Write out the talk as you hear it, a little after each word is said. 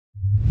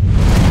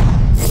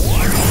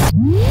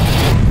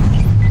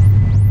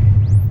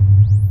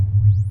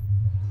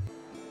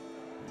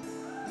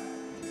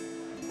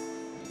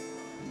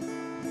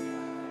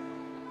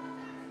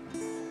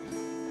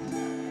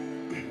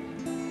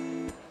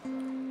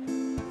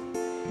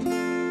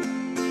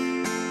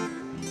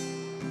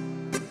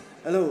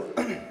Hello.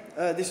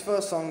 This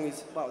first song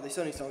is, well, this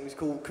only song is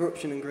called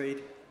Corruption and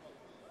Greed.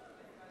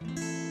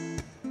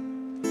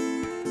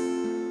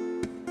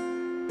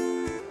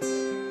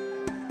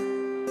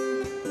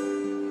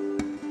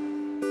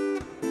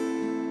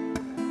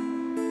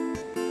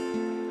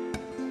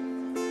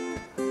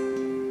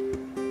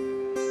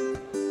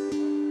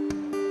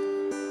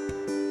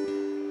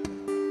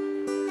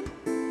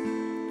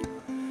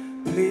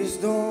 Please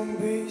don't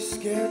be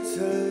scared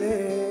to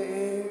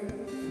live,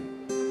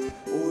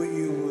 or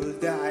you will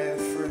die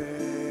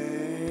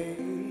afraid.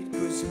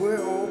 'Cause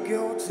we're all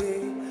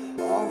guilty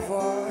of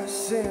our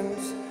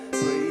sins,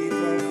 but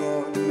even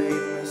God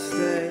made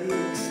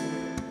mistakes.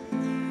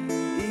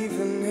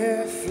 Even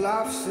if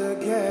life's a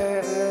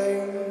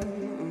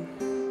game,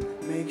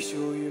 make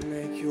sure you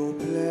make your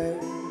play,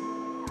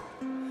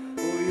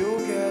 or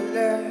you'll get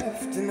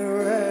left in the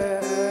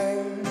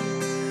rain.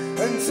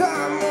 And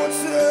time will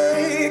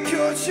take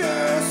your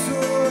chance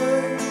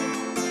away.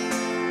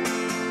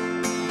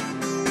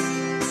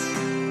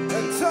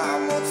 And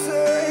time will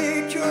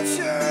take your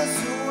chance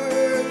away.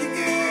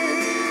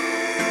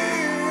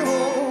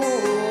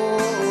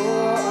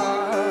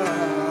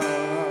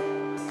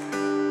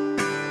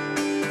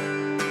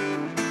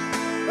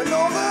 And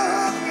all the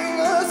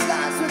happiness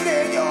lies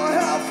within your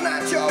health,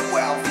 not your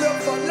wealth. Live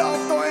for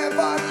love, don't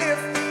ever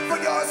live for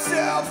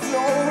yourself.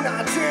 No,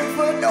 not dream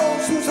for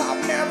those who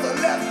have never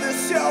left the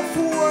shelf,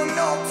 who are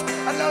not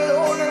and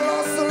alone and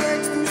lost the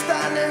legs to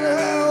stand in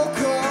hell.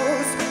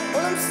 'Cause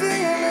what I'm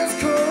seeing is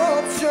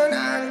corruption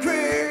and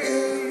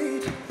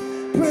greed,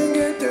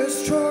 bringing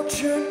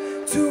destruction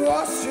to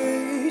our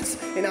streets.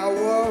 In our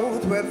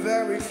world where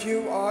very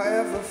few are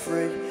ever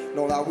free,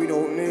 know that we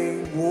don't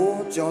need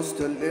war just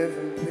to live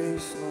in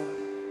peace. No.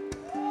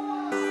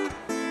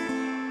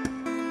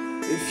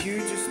 If you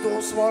just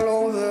don't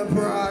swallow the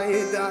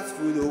pride that's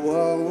through the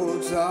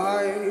world's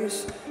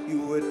eyes, you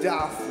would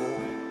die for.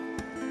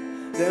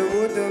 There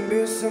wouldn't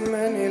be so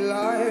many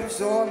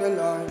lives on the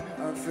line,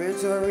 afraid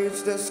to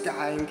reach the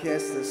sky in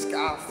case the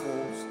sky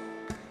falls.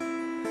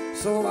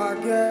 So I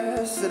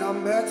guess that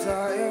I'm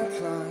better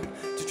inclined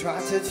to try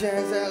to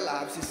change their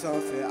lives to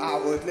something I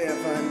would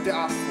live and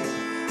die for.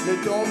 Now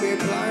don't be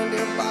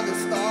blinded by the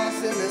stars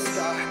in the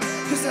sky,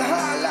 'cause the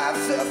high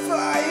life's a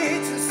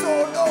fight, and so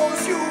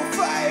those you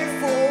fight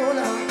for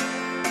now.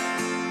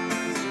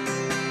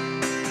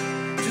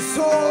 Just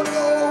hold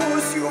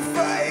those you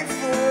fight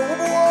for.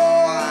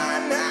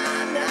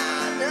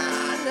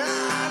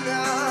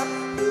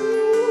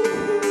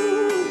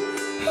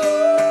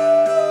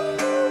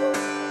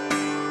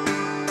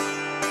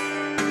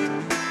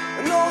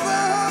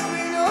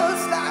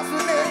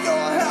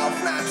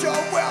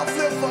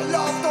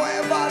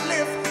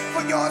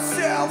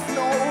 Yourself,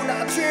 no,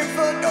 not dream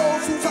for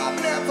those who have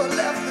never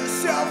left the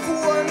shelf, who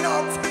are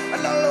not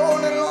and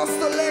alone and lost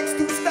the legs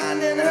to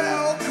stand in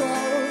hell.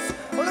 'Cause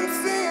all I'm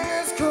seeing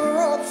is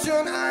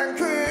corruption and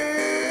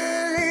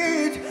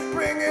greed,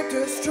 bringing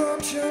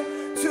destruction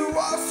to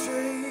our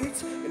streets.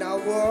 In our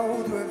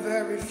world where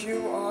very few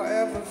are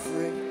ever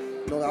free,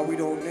 know that we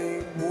don't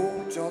need war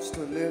just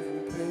to live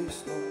in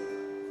peace. No.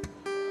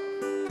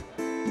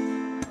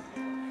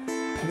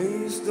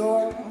 Please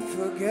don't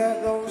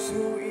forget those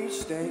who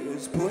each day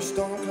is pushed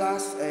on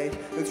class A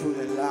and threw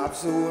their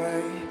lives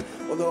away,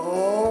 or the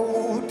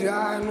old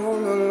dying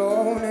all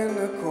alone in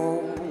the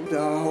cold. I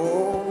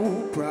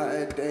hope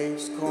brighter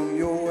days come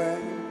your way,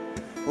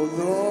 or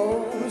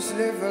those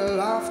living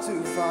life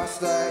too fast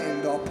that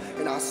end up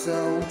in our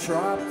cell,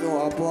 trapped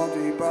or our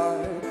body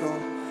back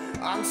up.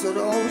 And to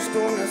those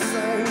doing the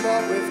same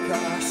but with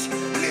cash,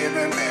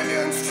 living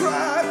millions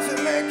trapped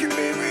and making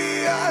me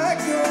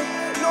react.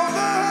 Know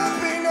the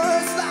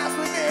happiness lies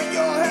within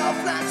your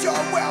health, not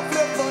your wealth.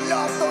 Live for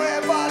love, don't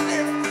ever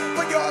live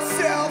for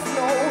yourself.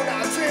 No,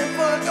 not dream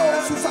for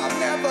those who have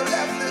never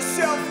left the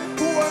shelf,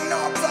 who are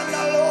not and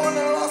alone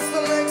and lost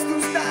the legs to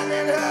stand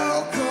in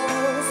hell.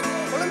 'Cause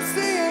what I'm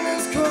seeing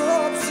is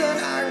corruption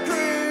and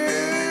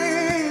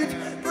greed,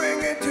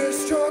 bringing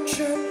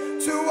destruction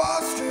to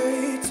our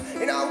streets.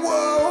 In our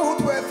world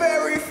where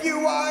very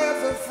few are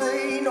ever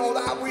free, know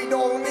that we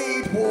don't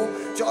need war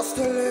just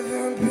to live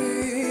in peace.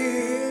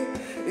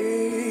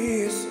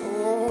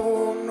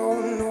 Oh, no,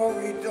 no,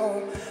 we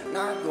don't.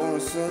 Not gonna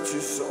search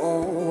your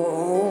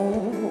souls.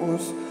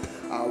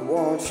 I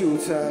want you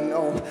to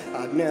know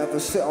I'd never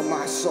sell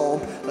my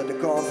soul like the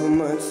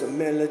governments and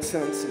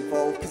militants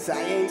involved. 'Cause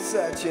I ain't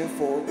searching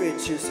for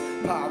riches,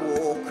 power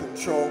or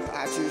control.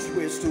 I just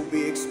wish to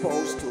be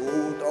exposed to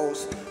all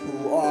those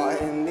who are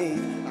in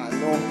need. I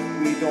know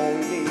we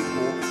don't need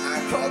war.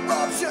 And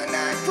corruption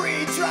and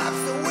greed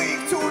drives the weak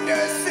to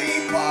the sea.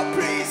 But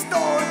please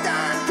don't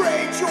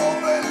downgrade your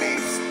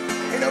beliefs.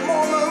 In a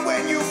moment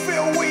when you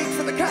feel weak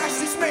for the cash,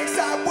 this makes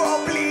that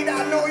world bleed.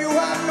 I know you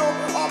have no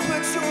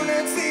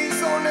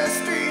opportunities on the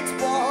streets,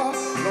 but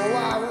no,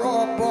 I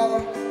rock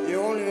bottom. The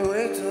only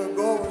way to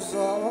go is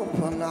up,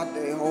 and not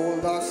they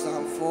hold us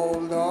and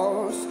fold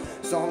us.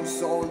 Some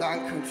sold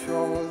and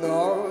controlled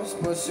us,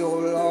 but so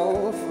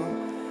love.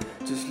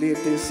 Just leave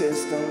this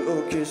system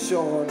looking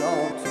showing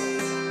up.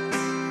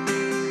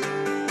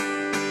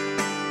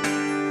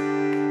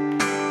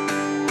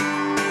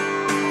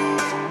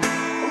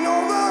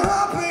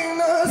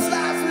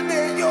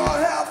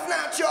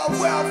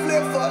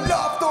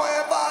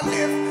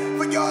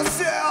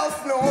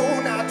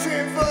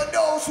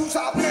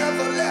 I've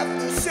never left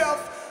the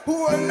shelf,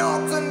 who are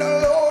knocked and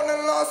alone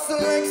and lost the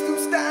legs to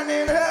stand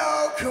in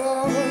hell.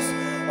 Cause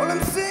all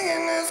I'm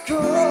seeing is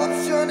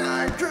corruption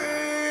and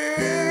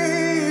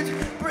greed,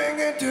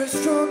 bringing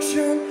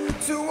destruction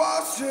to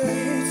our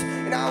streets.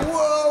 In our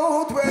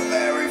world where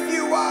very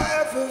few are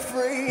ever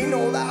free,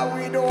 know that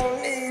we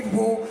don't need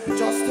war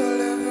just to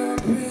live in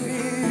peace.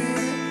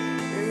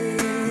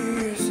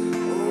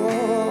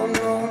 Oh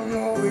no,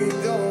 no we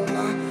don't, I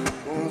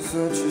want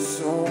such a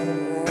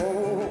soul.